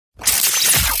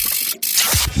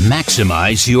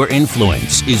Maximize Your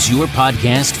Influence is your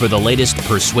podcast for the latest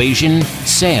persuasion,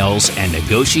 sales, and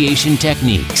negotiation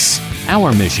techniques.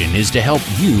 Our mission is to help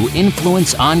you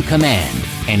influence on command,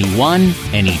 anyone,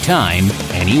 anytime,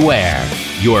 anywhere.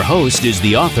 Your host is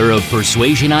the author of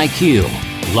Persuasion IQ,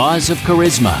 Laws of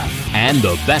Charisma, and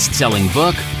the best-selling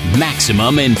book,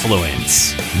 Maximum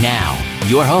Influence. Now,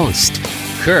 your host,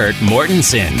 Kurt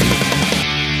Mortensen.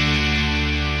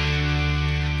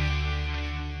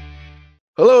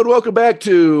 Hello and welcome back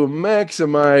to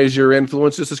Maximize Your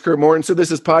Influence. This is Kurt Mortensen.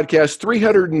 This is podcast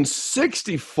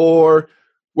 364,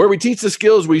 where we teach the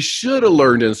skills we should have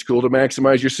learned in school to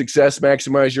maximize your success,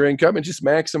 maximize your income, and just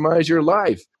maximize your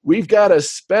life. We've got a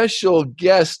special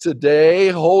guest today.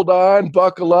 Hold on,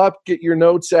 buckle up, get your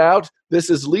notes out. This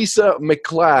is Lisa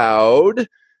McLeod.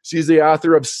 She's the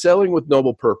author of Selling with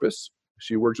Noble Purpose.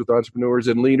 She works with entrepreneurs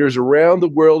and leaders around the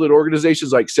world at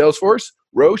organizations like Salesforce,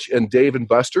 Roche, and Dave &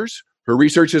 Buster's. Her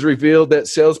research has revealed that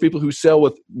salespeople who sell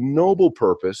with noble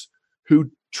purpose,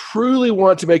 who truly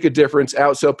want to make a difference,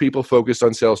 outsell people focused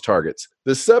on sales targets.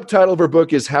 The subtitle of her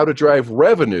book is How to Drive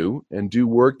Revenue and Do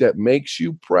Work That Makes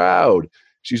You Proud.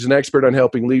 She's an expert on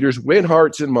helping leaders win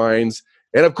hearts and minds,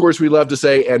 and of course, we love to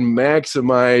say, and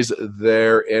maximize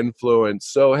their influence.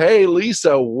 So, hey,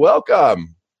 Lisa,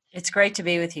 welcome. It's great to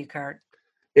be with you, Kurt.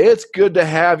 It's good to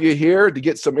have you here to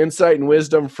get some insight and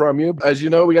wisdom from you. As you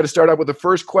know, we got to start out with the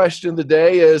first question of the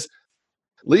day is,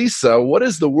 Lisa, what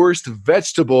is the worst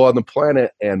vegetable on the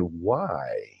planet and why?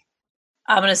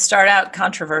 I'm going to start out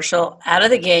controversial. Out of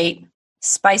the gate,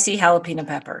 spicy jalapeno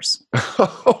peppers.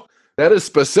 That is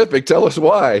specific. Tell us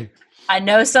why. I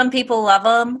know some people love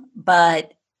them,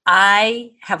 but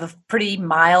I have a pretty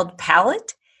mild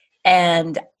palate,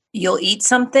 and you'll eat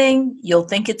something, you'll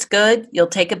think it's good, you'll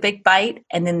take a big bite,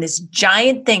 and then this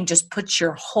giant thing just puts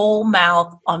your whole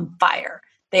mouth on fire.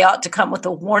 They ought to come with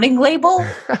a warning label.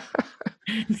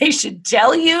 They should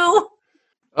tell you.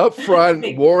 Up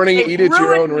front, warning, eat at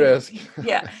your own risk.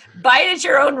 Yeah, bite at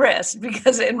your own risk,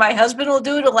 because and my husband will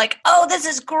do it like, oh, this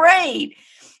is great.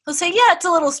 He'll say, yeah, it's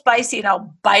a little spicy, and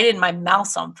I'll bite it and my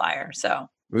mouth's on fire. So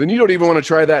then you don't even want to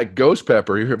try that ghost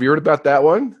pepper. Have you heard about that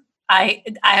one? I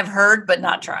have heard, but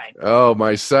not tried. Oh,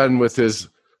 my son with his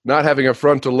not having a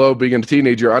frontal lobe being a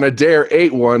teenager on a dare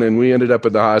ate one, and we ended up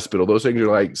in the hospital. Those things are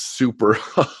like super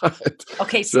hot.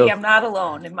 Okay, see, I'm not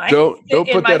alone in my don't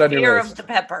put that on your fear list. Of the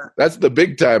pepper. That's the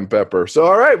big time pepper. So,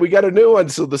 all right, we got a new one.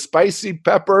 So the spicy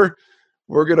pepper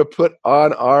we're going to put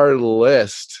on our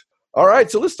list. All right,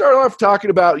 so let's start off talking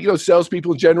about,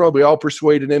 salespeople in general. We all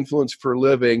persuade and influence for a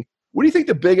living. What do you think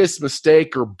the biggest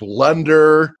mistake or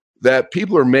blunder that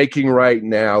people are making right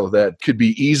now that could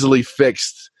be easily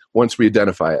fixed once we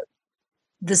identify it?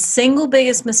 The single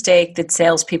biggest mistake that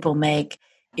salespeople make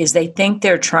is they think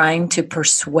they're trying to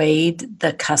persuade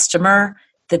the customer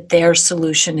that their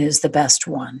solution is the best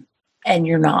one, and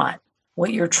you're not.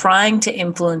 What you're trying to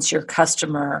influence your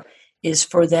customer is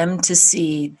for them to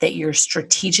see that your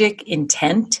strategic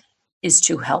intent is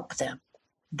to help them.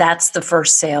 That's the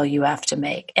first sale you have to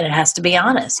make, and it has to be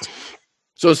honest.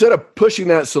 So instead of pushing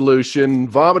that solution,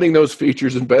 vomiting those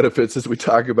features and benefits as we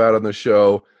talk about on the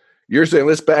show, you're saying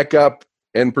let's back up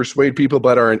and persuade people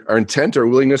about our intent or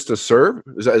willingness to serve?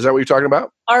 Is that what you're talking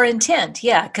about? Our intent,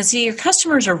 yeah. Because your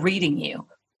customers are reading you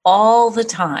all the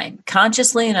time,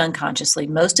 consciously and unconsciously.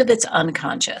 Most of it's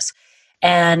unconscious.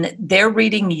 And they're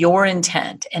reading your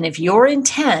intent. And if your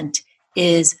intent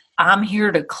is, I'm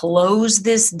here to close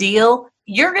this deal,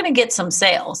 you're going to get some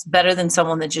sales better than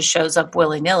someone that just shows up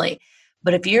willy-nilly.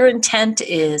 But if your intent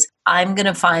is, I'm going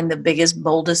to find the biggest,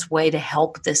 boldest way to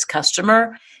help this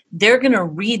customer, they're going to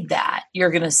read that.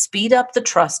 You're going to speed up the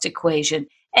trust equation,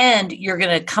 and you're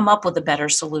going to come up with a better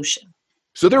solution.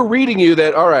 So they're reading you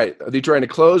that, all right, are they trying to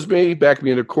close me, back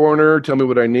me in a corner, tell me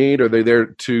what I need? Or are they there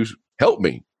to help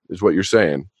me, is what you're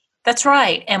saying? That's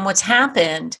right. And what's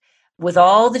happened with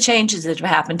all the changes that have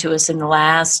happened to us in the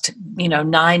last,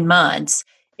 9 months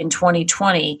in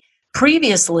 2020,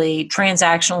 previously,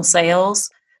 transactional sales,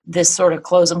 this sort of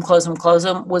close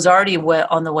them, was already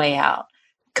on the way out.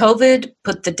 COVID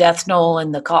put the death knell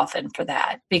in the coffin for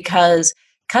that, because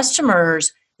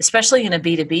customers, especially in a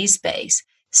B2B space,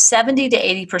 70 to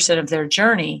 80% of their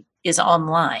journey is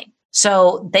online.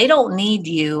 So they don't need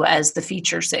you as the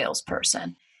feature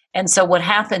salesperson. And so what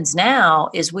happens now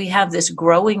is we have this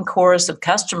growing chorus of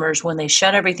customers when they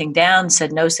shut everything down,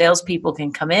 said no salespeople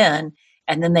can come in,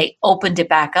 and then they opened it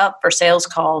back up for sales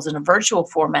calls in a virtual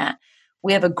format.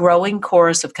 We have a growing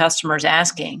chorus of customers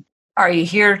asking, are you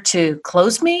here to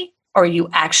close me, or are you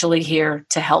actually here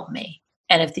to help me?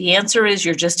 And if the answer is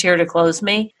you're just here to close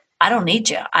me, I don't need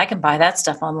you. I can buy that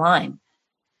stuff online.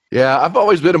 Yeah, I've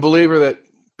always been a believer that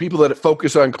people that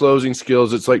focus on closing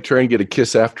skills, it's like trying to get a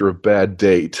kiss after a bad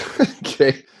date.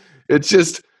 Okay.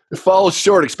 It falls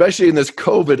short, especially in this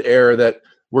COVID era that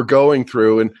we're going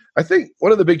through. And I think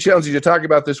one of the big challenges you talk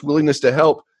about, this willingness to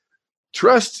help,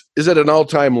 trust is at an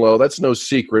all-time low. That's no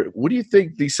secret. What do you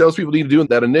think these salespeople need to do in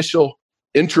that initial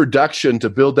introduction to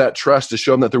build that trust, to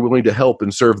show them that they're willing to help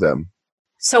and serve them?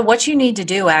 So what you need to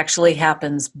do actually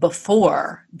happens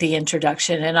before the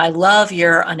introduction. And I love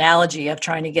your analogy of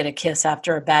trying to get a kiss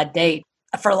after a bad date.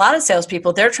 For a lot of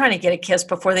salespeople, they're trying to get a kiss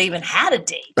before they even had a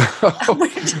date,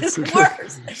 which is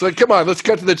worse. It's like, come on, let's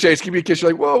cut to the chase. Give me a kiss.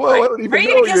 You're like, whoa, Right. I don't even Are you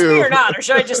know going to kiss me you. or not? Or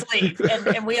should I just leave?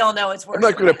 And we all know it's worse. I'm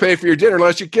not going to pay for your dinner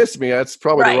unless you kiss me. That's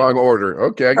probably Right. the wrong order.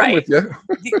 Okay, I'm Right. with you.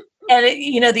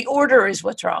 And the order is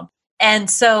what's wrong.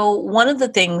 And so one of the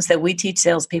things that we teach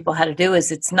salespeople how to do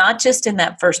is it's not just in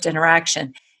that first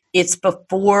interaction, it's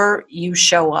before you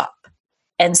show up.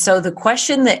 And so the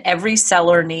question that every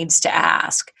seller needs to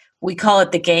ask, we call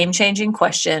it the game-changing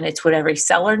question. It's what every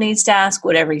seller needs to ask,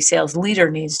 what every sales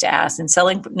leader needs to ask. In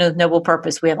Selling with Noble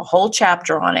Purpose, we have a whole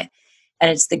chapter on it.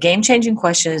 And it's the game-changing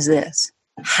question is this: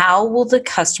 how will the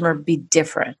customer be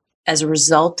different as a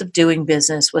result of doing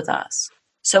business with us?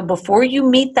 So before you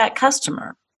meet that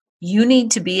customer, you need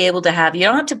to be able to have, you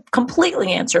don't have to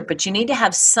completely answer it, but you need to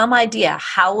have some idea,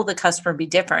 how will the customer be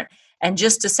different? And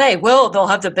just to say, well, they'll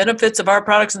have the benefits of our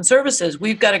products and services,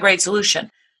 we've got a great solution.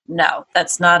 No,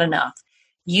 that's not enough.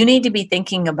 You need to be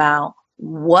thinking about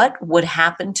what would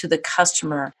happen to the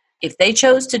customer if they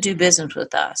chose to do business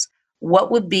with us.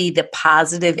 What would be the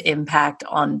positive impact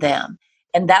on them?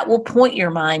 And that will point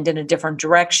your mind in a different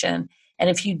direction. And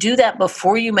if you do that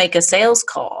before you make a sales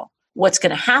call, what's going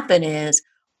to happen is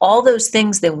all those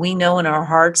things that we know in our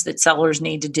hearts that sellers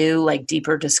need to do, like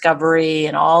deeper discovery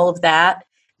and all of that,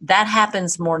 that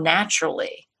happens more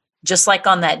naturally. Just like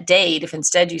on that date, if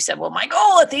instead you said, well, my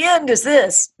goal at the end is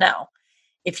this. No.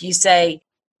 If you say,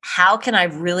 how can I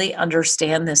really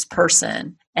understand this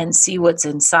person and see what's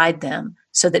inside them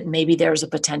so that maybe there's a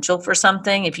potential for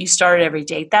something? If you started every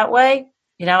date that way,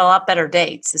 you'd have a lot better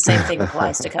dates. The same thing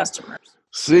applies to customers.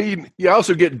 See, you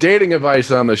also get dating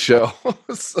advice on the show.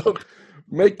 So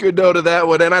make good note of that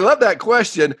one. And I love that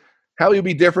question, how you'll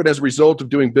be different as a result of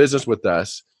doing business with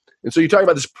us. And so you talk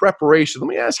about this preparation. Let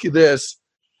me ask you this.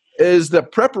 Is the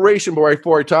preparation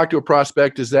before I talk to a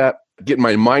prospect, is that getting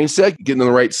my mindset, getting in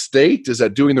the right state? Is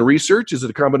that doing the research? Is it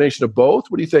a combination of both?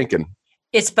 What are you thinking?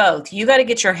 It's both. You got to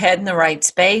get your head in the right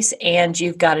space and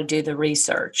you've got to do the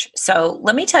research. So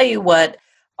let me tell you what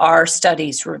our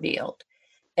studies revealed.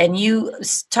 And you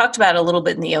talked about it a little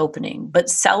bit in the opening, but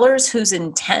sellers whose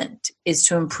intent is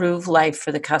to improve life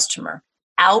for the customer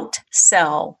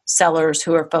outsell sellers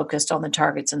who are focused on the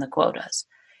targets and the quotas.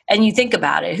 And you think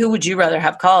about it, who would you rather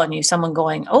have calling you? Someone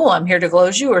going, oh, I'm here to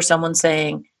close you, or someone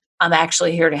saying, I'm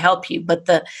actually here to help you. But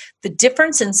the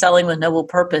difference in Selling with Noble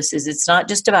Purpose is it's not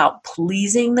just about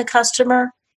pleasing the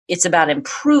customer, it's about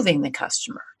improving the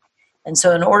customer. And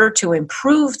so in order to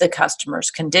improve the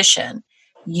customer's condition,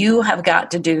 you have got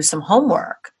to do some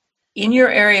homework. In your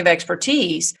area of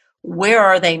expertise, where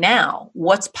are they now?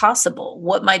 What's possible?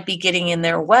 What might be getting in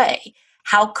their way?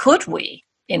 How could we,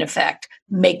 in effect,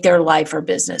 make their life or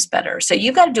business better? So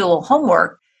you've got to do a little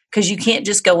homework, because you can't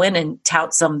just go in and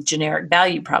tout some generic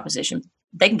value proposition.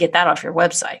 They can get that off your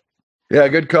website. Yeah,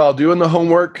 good call. Doing the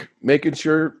homework, making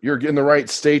sure you're in the right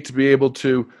state to be able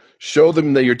to show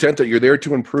them that you're there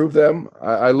to improve them.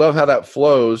 I love how that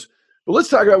flows. But let's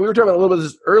talk about, we were talking about a little bit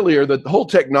of this earlier, the whole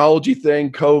technology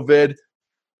thing, COVID.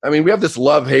 I mean, we have this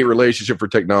love-hate relationship for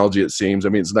technology, it seems. I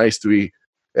mean, it's nice to be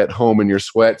at home in your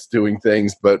sweats doing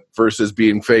things, but versus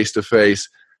being face-to-face.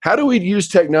 How do we use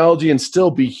technology and still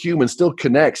be human, still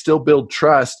connect, still build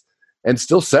trust, and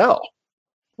still sell?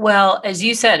 Well, as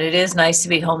you said, it is nice to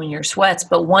be home in your sweats,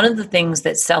 but one of the things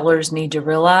that sellers need to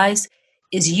realize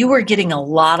is you are getting a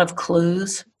lot of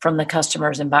clues from the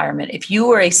customer's environment. If you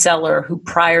were a seller who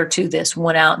prior to this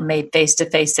went out and made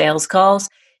face-to-face sales calls,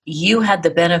 you had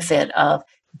the benefit of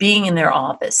being in their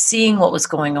office, seeing what was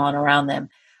going on around them.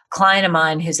 A client of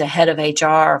mine who's a head of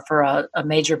HR for a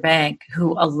major bank,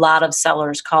 who a lot of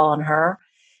sellers call on her,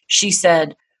 she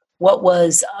said, what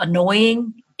was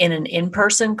annoying in an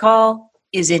in-person call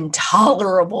is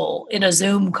intolerable in a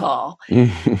Zoom call.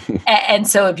 And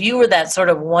so if you were that sort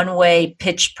of one-way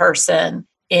pitch person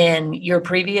in your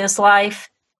previous life,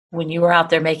 when you were out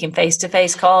there making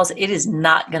face-to-face calls, it is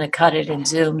not going to cut it in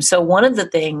Zoom. So one of the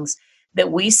things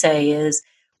that we say is,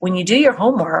 when you do your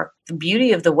homework, the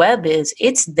beauty of the web is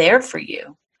it's there for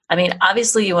you. I mean,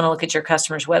 obviously you want to look at your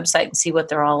customer's website and see what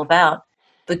they're all about,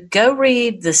 but go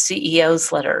read the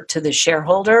CEO's letter to the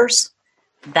shareholders.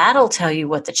 That'll tell you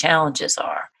what the challenges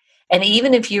are. And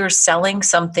even if you're selling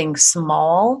something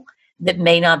small that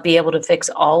may not be able to fix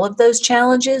all of those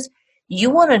challenges, you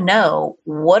want to know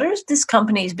what are this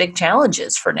company's big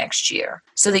challenges for next year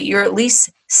so that you're at least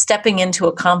stepping into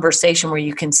a conversation where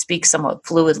you can speak somewhat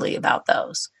fluidly about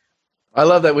those. I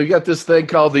love that. We've got this thing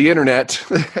called the internet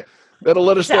that'll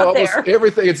let us know almost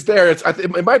everything. It's there.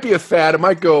 It might be a fad. It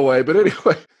might go away. But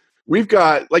anyway, we've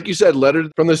got, like you said, letters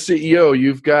from the CEO.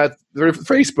 You've got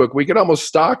Facebook. We can almost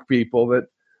stalk people that.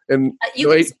 And you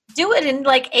can do it in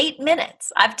like 8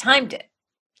 minutes. I've timed it.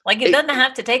 Like it doesn't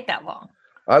have to take that long.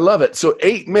 I love it. So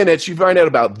 8 minutes, you find out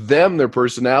about them, their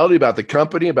personality, about the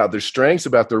company, about their strengths,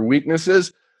 about their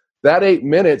weaknesses. That 8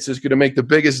 minutes is going to make the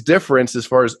biggest difference as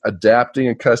far as adapting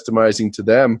and customizing to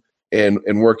them and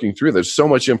working through. There's so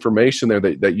much information there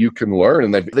that you can learn.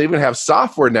 And they even have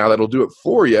software now that'll do it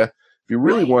for you if you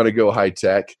really want to go high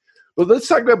tech. But let's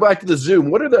talk about back to the Zoom.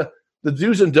 What are the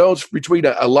do's and don'ts between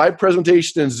a live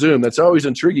presentation and Zoom? That's always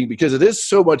intriguing because it is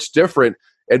so much different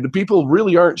and the people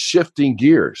really aren't shifting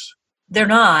gears. They're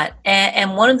not.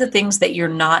 And one of the things that you're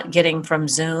not getting from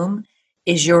Zoom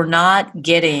is you're not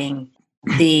getting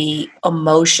the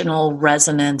emotional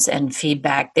resonance and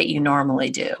feedback that you normally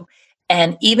do.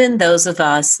 And even those of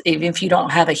us, even if you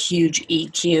don't have a huge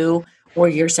EQ where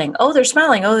you're saying, oh, they're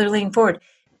smiling, oh, they're leaning forward,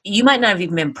 you might not have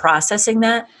even been processing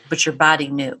that, but your body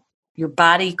knew. Your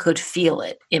body could feel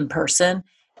it in person.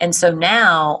 And so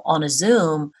now on a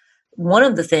Zoom, one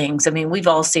of the things, we've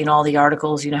all seen all the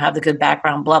articles, have the good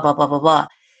background, blah, blah, blah, blah, blah.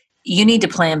 You need to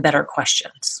plan better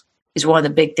questions is one of the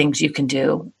big things you can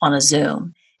do on a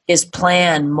Zoom, is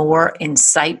plan more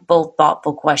insightful,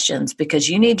 thoughtful questions, because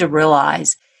you need to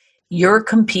realize you're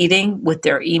competing with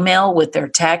their email, with their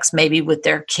text, maybe with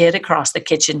their kid across the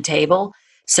kitchen table.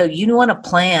 So you want to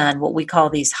plan what we call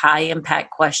these high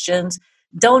impact questions.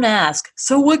 Don't ask,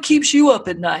 so what keeps you up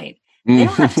at night? They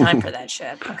don't have time for that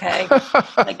shit, okay?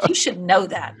 Like, you should know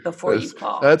that before you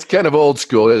call. That's kind of old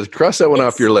school. Cross that one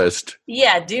off your list.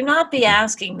 Yeah, do not be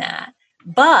asking that.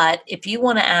 But if you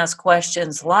want to ask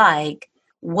questions like,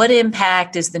 what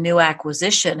impact is the new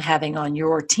acquisition having on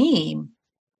your team?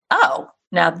 Oh,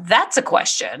 now that's a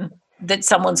question that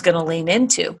someone's going to lean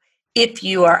into if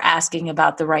you are asking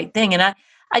about the right thing. And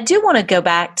I do want to go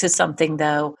back to something,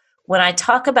 though. When I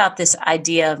talk about this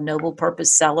idea of noble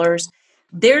purpose sellers,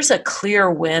 there's a clear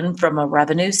win from a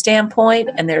revenue standpoint,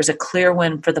 and there's a clear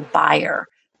win for the buyer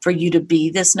for you to be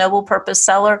this noble purpose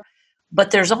seller.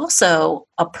 But there's also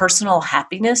a personal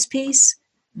happiness piece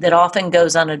that often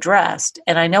goes unaddressed.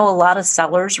 And I know a lot of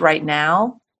sellers right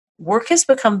now, work has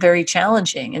become very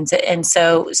challenging. And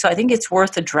so I think it's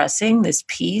worth addressing this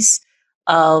piece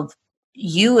of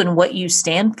you and what you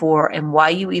stand for and why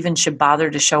you even should bother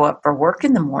to show up for work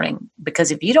in the morning.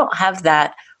 Because if you don't have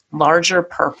that larger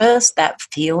purpose, that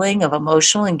feeling of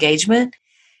emotional engagement,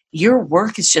 your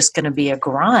work is just going to be a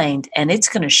grind, and it's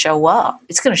going to show up.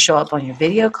 It's going to show up on your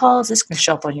video calls. It's going to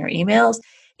show up on your emails.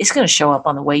 It's going to show up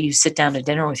on the way you sit down to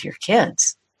dinner with your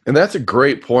kids. And that's a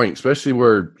great point, especially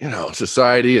where,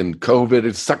 society and COVID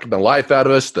is sucking the life out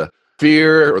of us, the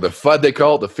fear, or the FUD they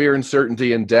call it, the fear,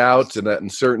 uncertainty, and doubt, and that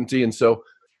uncertainty. And so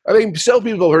I think some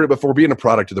people have heard it before, being a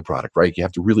product of the product, right? You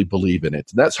have to really believe in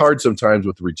it. And that's hard sometimes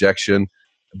with rejection.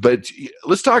 But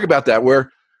let's talk about that.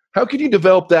 How can you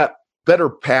develop that better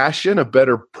passion, a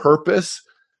better purpose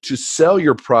to sell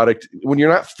your product when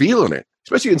you're not feeling it?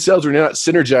 Especially in sales when you're not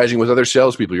synergizing with other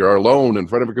salespeople. You're alone in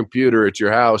front of a computer at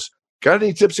your house. Got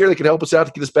any tips here that can help us out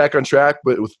to get us back on track,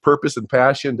 but with purpose and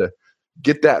passion to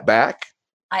get that back?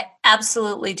 I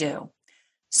absolutely do.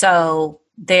 So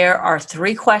there are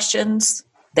 3 questions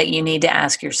that you need to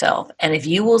ask yourself. And if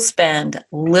you will spend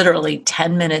literally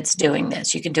 10 minutes doing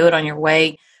this, you can do it on your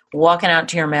way, walking out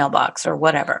to your mailbox or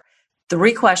whatever.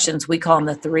 3 questions, we call them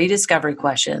the 3 discovery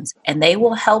questions, and they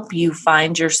will help you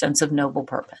find your sense of noble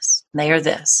purpose. They are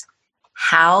this: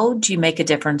 how do you make a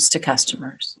difference to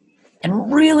customers?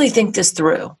 And really think this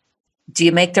through. Do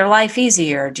you make their life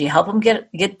easier? Do you help them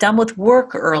get done with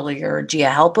work earlier? Do you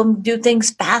help them do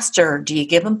things faster? Do you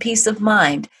give them peace of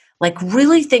mind? Like,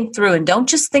 really think through, and don't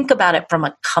just think about it from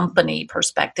a company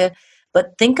perspective,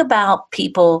 but think about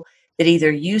people that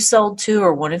either you sold to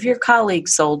or one of your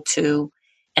colleagues sold to,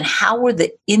 and how were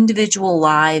the individual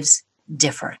lives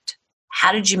different?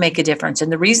 How did you make a difference?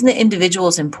 And the reason the individual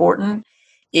is important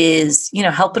is,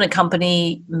 helping a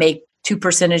company make 2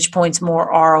 percentage points more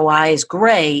ROI is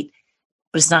great,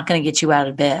 but it's not going to get you out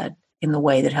of bed in the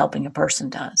way that helping a person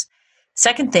does.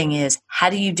 Second thing is, how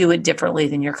do you do it differently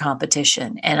than your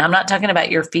competition? And I'm not talking about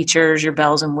your features, your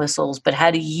bells and whistles, but how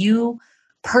do you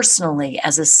personally,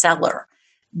 as a seller,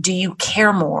 do you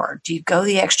care more? Do you go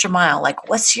the extra mile? Like,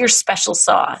 what's your special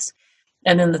sauce?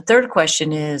 And then the third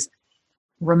question is,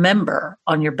 remember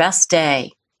on your best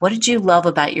day, what did you love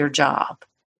about your job?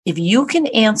 If you can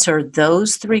answer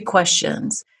those 3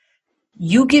 questions,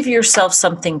 you give yourself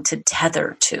something to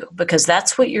tether to, because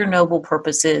that's what your noble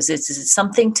purpose is. It's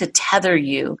something to tether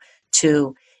you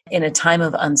to in a time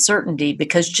of uncertainty,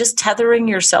 because just tethering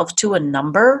yourself to a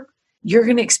number, you're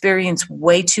going to experience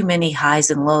way too many highs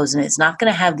and lows, and it's not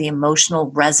going to have the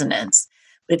emotional resonance.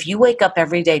 But if you wake up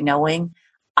every day knowing,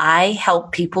 I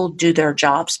help people do their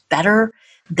jobs better,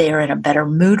 they're in a better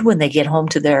mood when they get home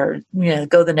to their,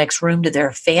 go the next room to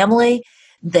their family,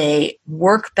 they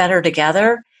work better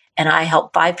together, and I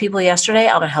helped 5 people yesterday,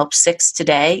 I'm going to help 6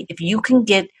 today. If you can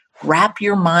wrap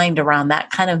your mind around that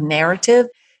kind of narrative,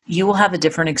 you will have a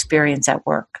different experience at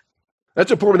work.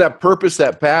 That's important, that purpose,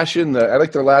 that passion. I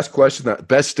like the last question, that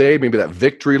best day, maybe that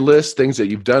victory list, things that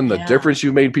you've done, the difference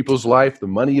you've made in people's life, the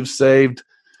money you've saved,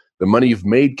 the money you've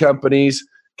made companies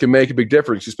can make a big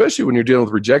difference, especially when you're dealing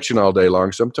with rejection all day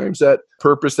long. Sometimes that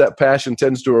purpose, that passion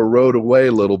tends to erode away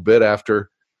a little bit after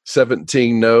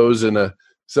 17 no's and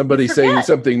somebody saying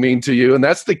something mean to you. And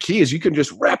that's the key, is you can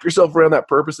just wrap yourself around that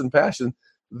purpose and passion.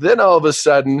 Then all of a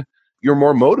sudden, you're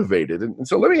more motivated. And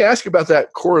so let me ask you about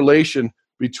that correlation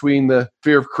between the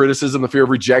fear of criticism, the fear of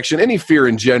rejection, any fear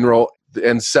in general,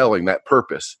 and selling, that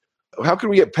purpose. How can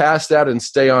we get past that and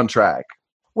stay on track?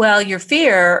 Well, your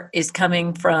fear is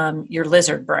coming from your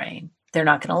lizard brain. They're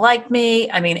not going to like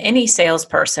me. I mean, any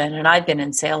salesperson, and I've been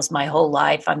in sales my whole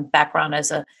life. I'm background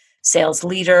as a sales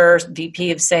leader,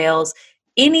 VP of sales.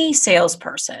 Any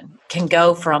salesperson can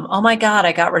go from, oh my God,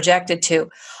 I got rejected, to,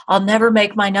 I'll never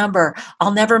make my number.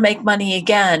 I'll never make money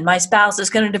again. My spouse is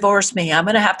going to divorce me. I'm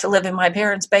going to have to live in my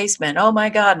parents' basement. Oh my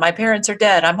God, my parents are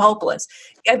dead. I'm hopeless.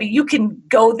 I mean, you can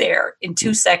go there in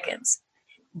 2 seconds.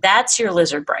 That's your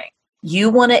lizard brain. You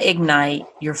want to ignite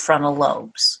your frontal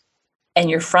lobes. And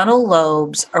your frontal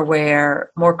lobes are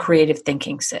where more creative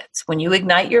thinking sits. When you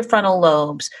ignite your frontal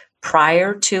lobes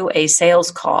prior to a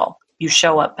sales call, you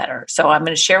show up better. So I'm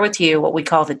going to share with you what we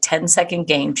call the 10-second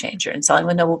game changer in Selling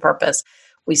with Noble Purpose.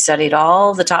 We studied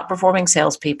all the top performing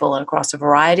salespeople across a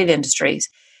variety of industries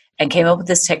and came up with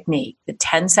this technique, the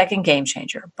 10-second game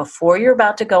changer. Before you're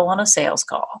about to go on a sales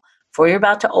call, before you're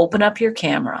about to open up your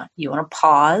camera, you want to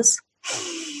pause.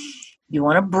 You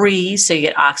want to breathe so you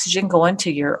get oxygen going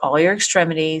to all your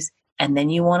extremities. And then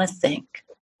you want to think,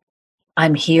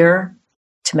 I'm here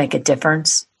to make a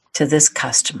difference to this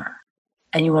customer.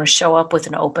 And you want to show up with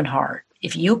an open heart.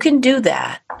 If you can do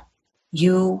that,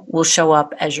 you will show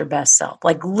up as your best self,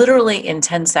 like literally in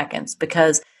 10 seconds,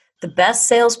 because the best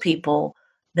salespeople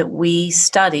that we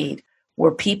studied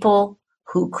were people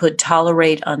who could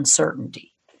tolerate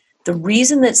uncertainty. The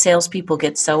reason that salespeople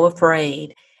get so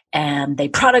afraid and they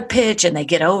product pitch and they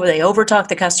overtalk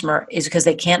the customer is because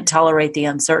they can't tolerate the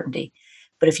uncertainty.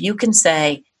 But if you can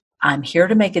say, I'm here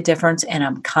to make a difference and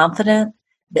I'm confident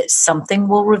that something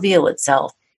will reveal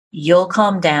itself, you'll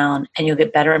calm down and you'll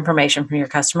get better information from your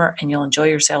customer and you'll enjoy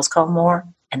your sales call more,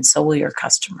 and so will your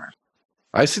customer.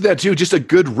 I see that too. Just a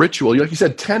good ritual. Like you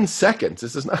said, 10 seconds.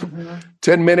 This is not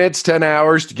 10 minutes, 10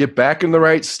 hours to get back in the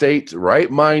right state, right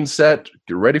mindset,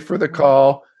 get ready for the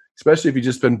call, especially if you've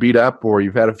just been beat up or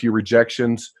you've had a few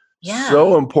rejections. Yeah.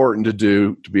 So important to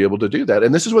do, to be able to do that.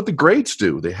 And this is what the greats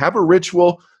do. They have a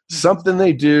ritual, something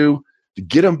they do to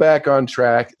get them back on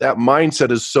track. That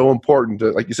mindset is so important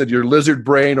to, like you said, your lizard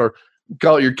brain, or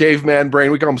call it your caveman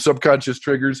brain. We call them subconscious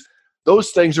triggers.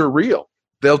 Those things are real.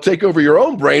 They'll take over your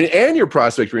own brain and your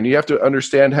prospect brain. You have to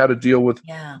understand how to deal with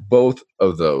both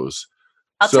of those.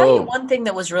 I'll tell you one thing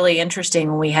that was really interesting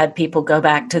when we had people go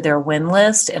back to their win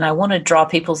list, and I want to draw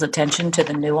people's attention to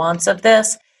the nuance of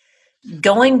this.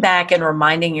 Going back and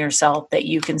reminding yourself that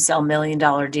you can sell $1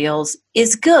 million deals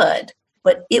is good,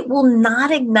 but it will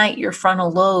not ignite your frontal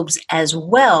lobes as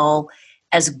well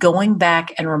as going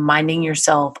back and reminding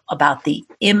yourself about the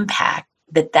impact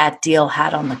that deal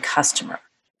had on the customer.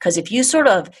 Because if you sort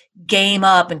of game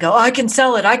up and go, I can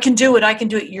sell it, I can do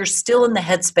it, you're still in the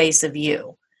headspace of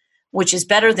you, which is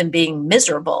better than being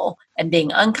miserable and being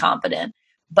unconfident.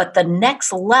 But the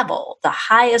next level, the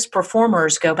highest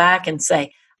performers go back and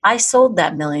say, I sold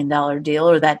that $1 million deal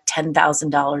or that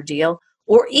 $10,000 deal,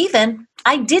 or even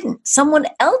I didn't. Someone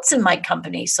else in my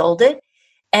company sold it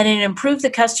and it improved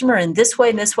the customer in this way,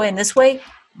 and this way, and this way.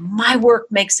 My work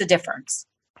makes a difference.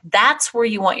 That's where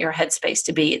you want your headspace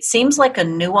to be. It seems like a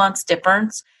nuanced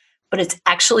difference, but it's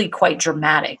actually quite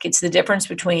dramatic. It's the difference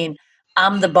between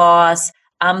I'm the boss,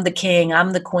 I'm the king,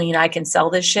 I'm the queen, I can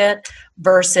sell this shit,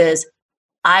 versus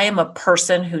I am a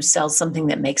person who sells something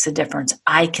that makes a difference.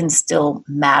 I can still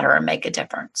matter and make a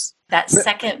difference. That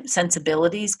second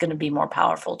sensibility is going to be more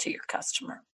powerful to your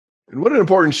customer. And what an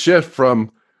important shift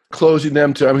from closing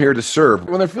them to I'm here to serve.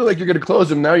 When they feel like you're going to close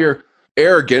them, now you're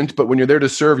arrogant, but when you're there to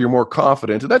serve, you're more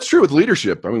confident. And that's true with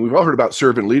leadership. I mean, we've all heard about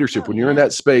servant leadership. When you're in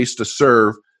that space to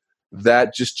serve,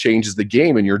 that just changes the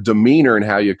game and your demeanor and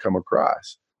how you come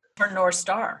across. Different North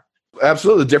Star.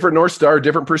 Absolutely. Different North Star,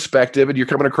 different perspective, and you're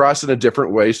coming across in a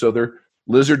different way. So their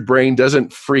lizard brain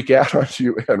doesn't freak out on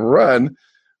you and run,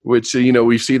 which,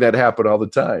 we've seen that happen all the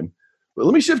time. But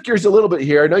let me shift gears a little bit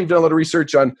here. I know you've done a lot of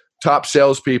research on top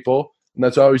salespeople, and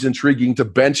that's always intriguing to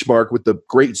benchmark what the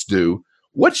greats do.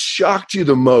 What shocked you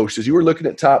the most as you were looking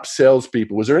at top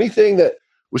salespeople? Was there anything that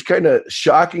was kind of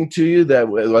shocking to you that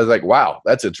was like, wow,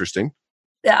 that's interesting?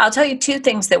 I'll tell you two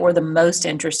things that were the most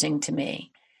interesting to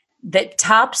me. That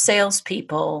top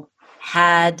salespeople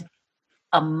had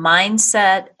a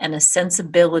mindset and a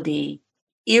sensibility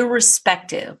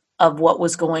irrespective of what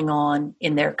was going on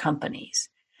in their companies.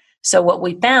 So what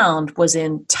we found was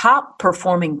in top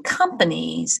performing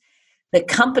companies, the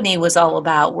company was all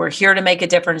about, we're here to make a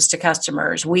difference to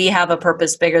customers. We have a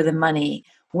purpose bigger than money.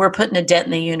 We're putting a dent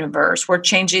in the universe. We're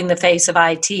changing the face of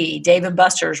IT. Dave &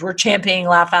 Buster's, we're championing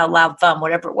laugh out loud fun,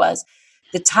 whatever it was.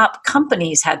 The top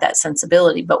companies had that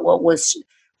sensibility. But what was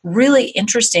really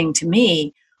interesting to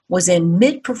me was in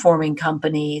mid-performing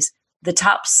companies, the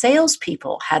top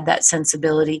salespeople had that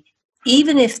sensibility,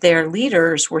 even if their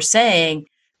leaders were saying,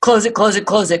 close it, close it,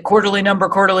 close it, quarterly number,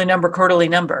 quarterly number, quarterly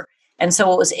number. And so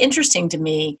what was interesting to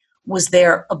me was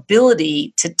their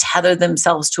ability to tether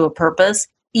themselves to a purpose,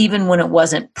 even when it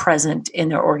wasn't present in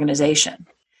their organization.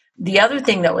 The other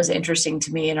thing that was interesting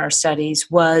to me in our studies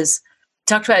was,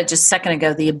 talked about it just a second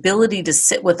ago, the ability to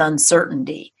sit with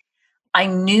uncertainty. I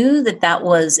knew that that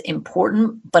was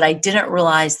important, but I didn't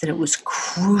realize that it was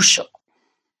crucial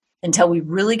until we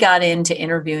really got into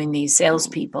interviewing these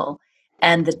salespeople.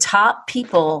 And the top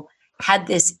people had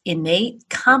this innate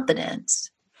confidence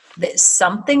that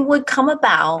something would come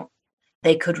about.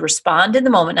 They could respond in the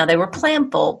moment. Now, they were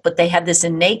planful, but they had this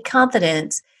innate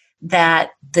confidence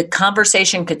that the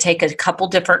conversation could take a couple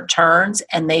different turns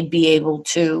and they'd be able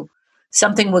to,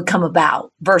 something would come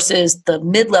about, versus the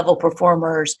mid-level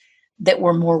performers that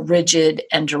were more rigid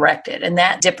and directed. And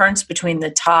that difference between the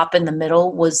top and the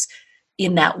middle was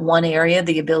in that one area,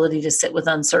 the ability to sit with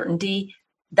uncertainty.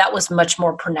 That was much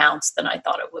more pronounced than I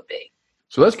thought it would be.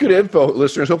 So that's good info,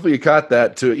 listeners. Hopefully you caught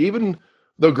that too. Even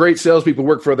though great salespeople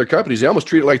work for other companies, they almost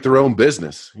treat it like their own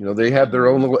business. They have their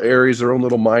own little areas, their own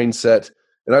little mindset.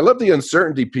 And I love the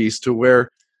uncertainty piece to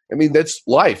where, that's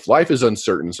life. Life is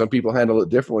uncertain. Some people handle it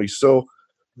differently. So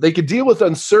they could deal with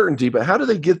uncertainty, but how do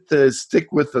they get to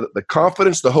stick with the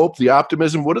confidence, the hope, the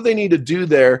optimism? What do they need to do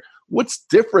there? What's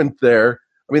different there?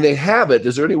 They have it.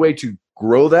 Is there any way to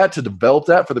grow that, to develop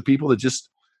that for the people that just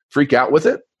freak out with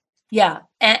it? Yeah.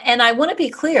 And I want to be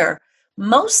clear.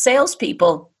 Most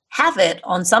salespeople have it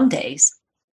on some days.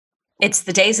 It's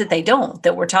the days that they don't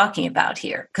that we're talking about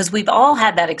here, because we've all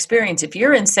had that experience. If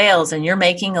you're in sales and you're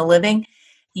making a living,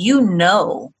 you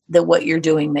know that what you're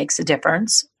doing makes a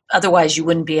difference. Otherwise, you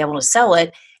wouldn't be able to sell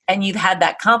it. And you've had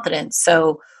that confidence.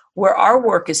 So where our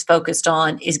work is focused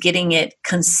on is getting it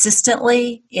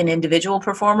consistently in individual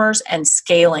performers and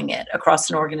scaling it across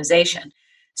an organization.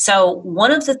 So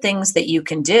one of the things that you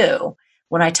can do,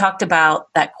 when I talked about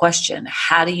that question,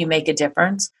 how do you make a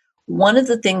difference? One of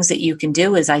the things that you can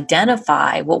do is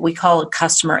identify what we call a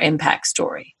customer impact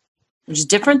story, which is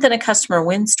different than a customer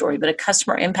win story. But a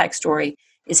customer impact story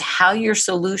is how your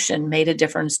solution made a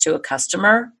difference to a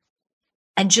customer,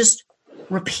 and just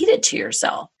repeat it to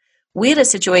yourself. We had a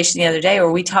situation the other day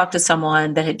where we talked to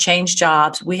someone that had changed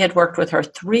jobs. We had worked with her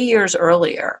 3 years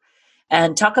earlier,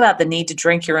 and talk about the need to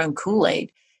drink your own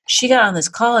Kool-Aid. She got on this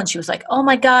call and she was like, oh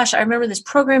my gosh, I remember this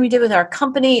program you did with our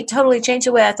company. It totally changed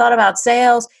the way I thought about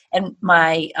sales. And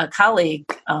my colleague,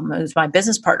 who's my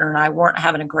business partner, and I weren't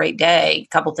having a great day.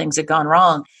 A couple things had gone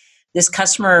wrong. This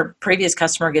previous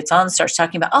customer gets on and starts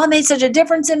talking about, oh, it made such a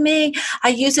difference in me. I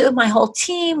used it with my whole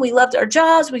team. We loved our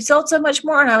jobs. We sold so much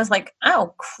more. And I was like,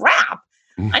 oh, crap.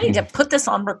 I need to put this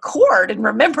on record and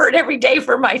remember it every day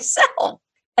for myself.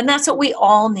 And that's what we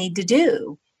all need to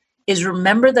do, is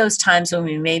remember those times when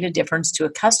we made a difference to a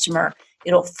customer.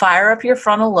 It'll fire up your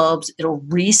frontal lobes. It'll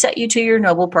reset you to your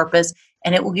noble purpose,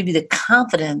 and it will give you the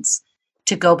confidence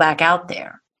to go back out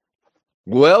there.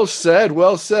 Well said,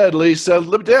 Lisa.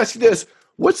 Let me ask you this.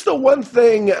 What's the one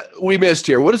thing we missed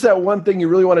here? What is that one thing you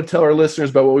really want to tell our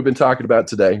listeners about what we've been talking about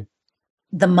today?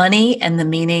 The money and the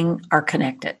meaning are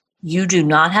connected. You do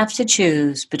not have to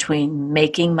choose between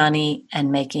making money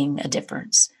and making a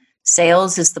difference.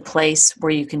 Sales is the place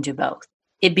where you can do both.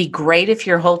 It'd be great if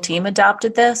your whole team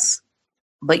adopted this,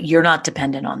 but you're not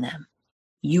dependent on them.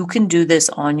 You can do this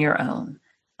on your own.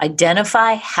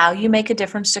 Identify how you make a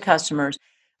difference to customers.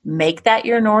 Make that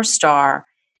your North Star.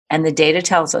 And the data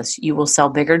tells us you will sell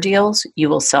bigger deals. You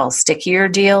will sell stickier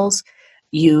deals.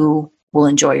 You will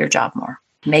enjoy your job more.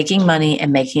 Making money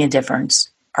and making a difference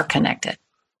are connected.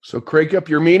 So crank up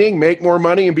your meaning, make more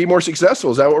money, and be more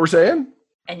successful. Is that what we're saying?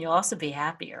 And you'll also be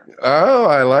happier. Oh,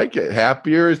 I like it.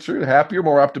 Happier is true. Happier,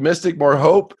 more optimistic, more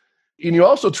hope. And you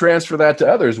also transfer that to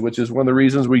others, which is one of the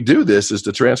reasons we do this, is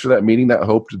to transfer that meaning, that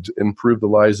hope, to improve the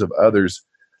lives of others.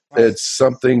 Right. It's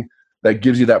something that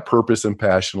gives you that purpose and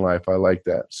passion in life. I like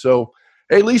that. So,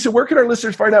 hey, Lisa, where can our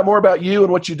listeners find out more about you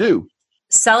and what you do?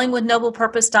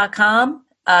 Sellingwithnoblepurpose.com.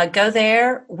 Go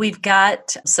there. We've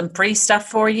got some free stuff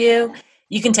for you.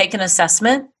 You can take an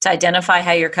assessment to identify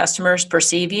how your customers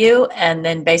perceive you. And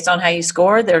then based on how you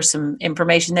score, there's some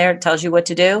information there that tells you what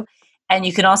to do. And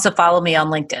you can also follow me on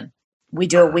LinkedIn. We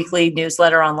do a weekly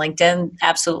newsletter on LinkedIn,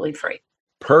 absolutely free.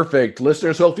 Perfect.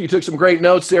 Listeners, hopefully you took some great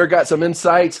notes there, got some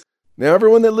insights. Now,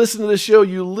 everyone that listened to the show,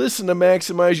 you listen to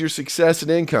maximize your success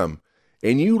and income.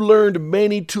 And you learned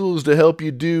many tools to help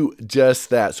you do just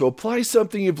that. So apply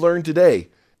something you've learned today.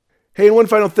 Hey, and one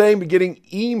final thing, be getting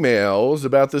emails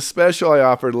about the special I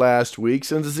offered last week.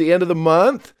 Since it's the end of the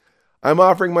month, I'm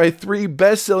offering my 3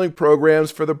 best-selling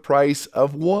programs for the price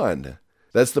of 1.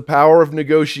 That's The Power of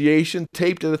Negotiation,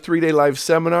 taped at a 3-day live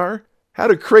seminar, How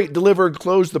to Create, Deliver, and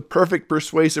Close the Perfect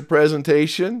Persuasive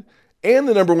Presentation, and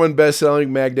the #1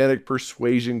 best-selling Magnetic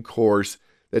Persuasion course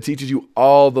that teaches you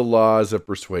all the laws of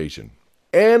persuasion.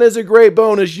 And as a great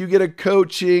bonus, you get a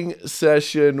coaching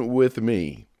session with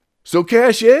me. So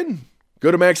cash in.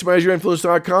 Go to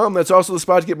MaximizeYourInfluence.com. That's also the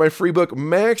spot to get my free book,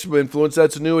 Maximum Influence.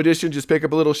 That's a new edition. Just pick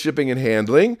up a little shipping and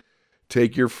handling.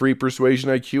 Take your free Persuasion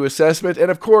IQ assessment. And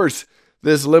of course,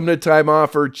 this limited time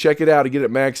offer, check it out and get it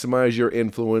at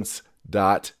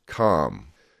MaximizeYourInfluence.com.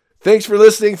 Thanks for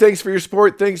listening. Thanks for your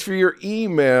support. Thanks for your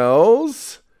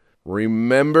emails.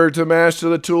 Remember to master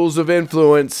the tools of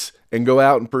influence and go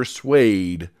out and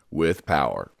persuade with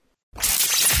power.